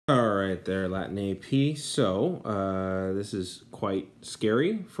right there, Latin AP. So this is quite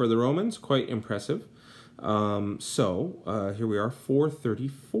scary for the Romans, quite impressive. Here we are,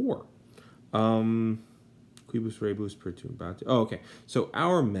 434. Quibus rebus perturbat. Oh, okay. So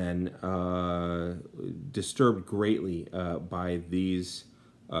our men, disturbed greatly by these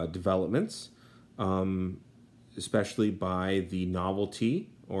developments, especially by the novelty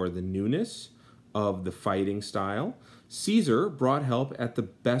or the newness of the fighting style. Caesar brought help at the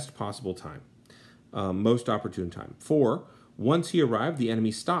best possible time, most opportune time. For once he arrived, the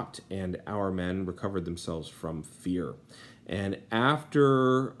enemy stopped, and our men recovered themselves from fear. And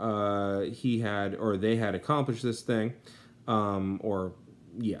after they had accomplished this thing, once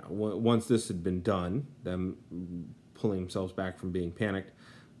this had been done, them pulling themselves back from being panicked,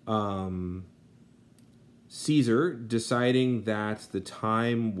 Caesar deciding that the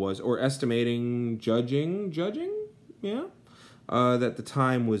time was, or estimating, judging, that the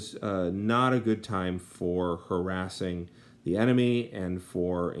time was not a good time for harassing the enemy and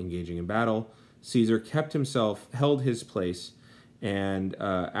for engaging in battle. Caesar held his place, and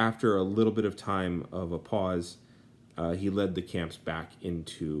after a little bit of time of a pause, he led the legions back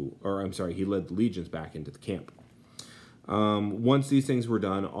into the camp. Once these things were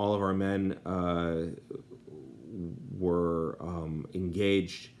done, all of our men were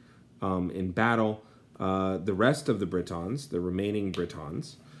engaged in battle. The rest of the Britons, the remaining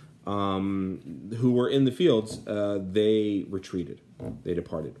Britons, who were in the fields, they retreated. They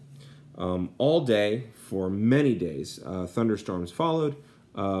departed. All day, for many days, thunderstorms followed,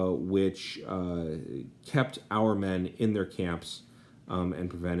 which kept our men in their camps and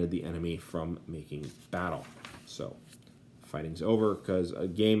prevented the enemy from making battle. So, fighting's over because a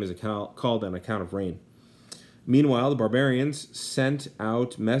game is called on account of rain. Meanwhile, the barbarians sent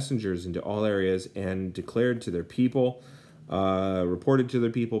out messengers into all areas and declared to their people, reported to their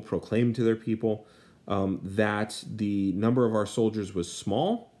people, proclaimed to their people that the number of our soldiers was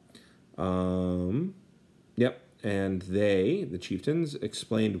small. And they, the chieftains,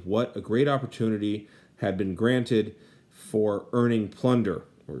 explained what a great opportunity had been granted for earning plunder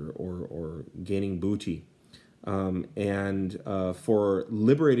or gaining booty, and for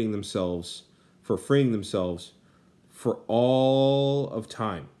liberating themselves, for freeing themselves for all of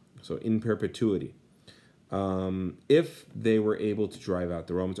time, so in perpetuity, if they were able to drive out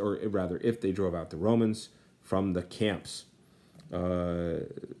the Romans, or rather, if they drove out the Romans from the camps.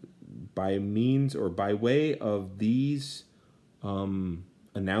 By means or by way of these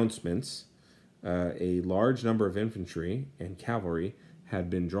announcements, a large number of infantry and cavalry had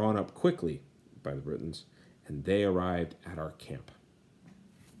been drawn up quickly by the Britons, and they arrived at our camp.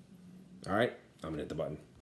 All right, I'm going to hit the button.